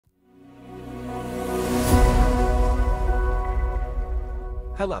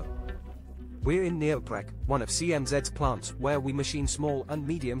Hello. We're in Neoprec, one of CMZ's plants where we machine small and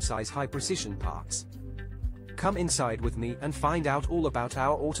medium-size high-precision parts. Come inside with me and find out all about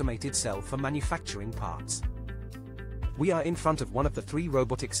our automated cell for manufacturing parts. We are in front of one of the 3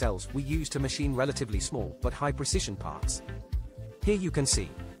 robotic cells we use to machine relatively small but high-precision parts. Here you can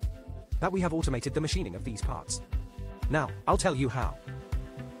see that we have automated the machining of these parts. Now, I'll tell you how.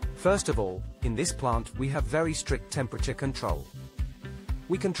 First of all, in this plant we have very strict temperature control.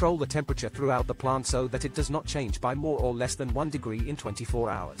 We control the temperature throughout the plant so that it does not change by more or less than 1 degree in 24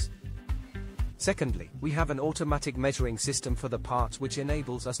 hours. Secondly, we have an automatic measuring system for the parts which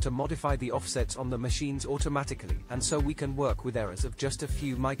enables us to modify the offsets on the machines automatically, and so we can work with errors of just a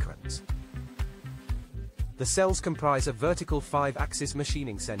few microns. The cells comprise a vertical 5-axis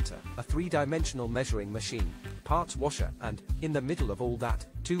machining center, a 3-dimensional measuring machine, parts washer, and, in the middle of all that,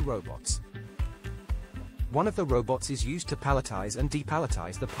 2 robots. One of the robots is used to palletize and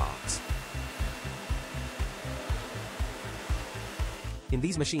depalletize the parts. In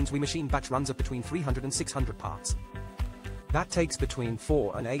these machines we machine batch runs of between 300 and 600 parts. That takes between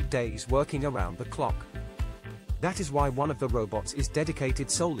 4 and 8 days working around the clock. That is why one of the robots is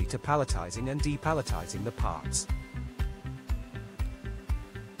dedicated solely to palletizing and depalletizing the parts.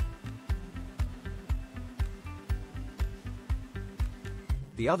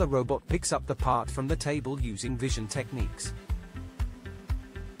 The other robot picks up the part from the table using vision techniques.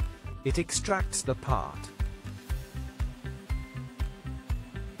 It extracts the part.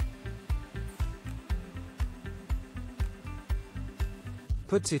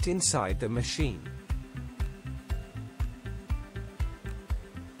 Puts it inside the machine.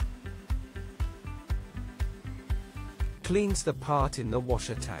 Cleans the part in the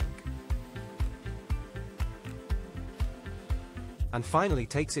washer tank. And finally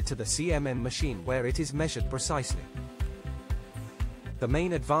takes it to the CMM machine where it is measured precisely. The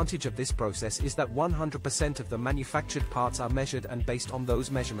main advantage of this process is that 100% of the manufactured parts are measured, and based on those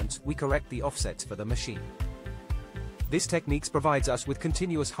measurements we correct the offsets for the machine. This technique provides us with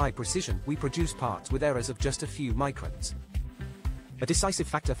continuous high precision. We produce parts with errors of just a few microns. A decisive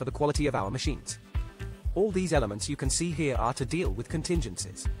factor for the quality of our machines. All these elements you can see here are to deal with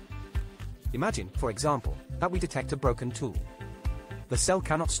contingencies. Imagine, for example, that we detect a broken tool. The cell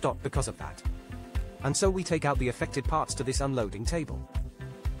cannot stop because of that. And so we take out the affected parts to this unloading table.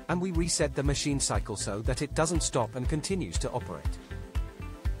 And we reset the machine cycle so that it doesn't stop and continues to operate.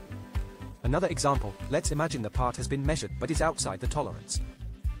 Another example, let's imagine the part has been measured but is outside the tolerance.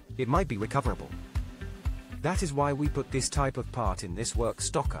 It might be recoverable. That is why we put this type of part in this work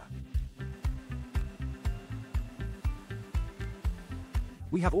stocker.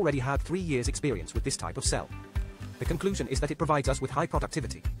 We have already had 3 years experience with this type of cell. The conclusion is that it provides us with high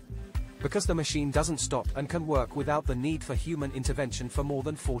productivity. Because the machine doesn't stop and can work without the need for human intervention for more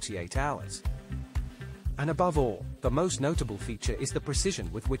than 48 hours. And above all, the most notable feature is the precision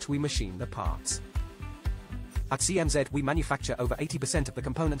with which we machine the parts. At CMZ we manufacture over 80% of the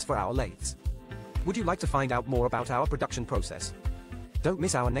components for our lathes. Would you like to find out more about our production process? Don't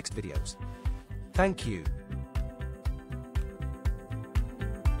miss our next videos. Thank you.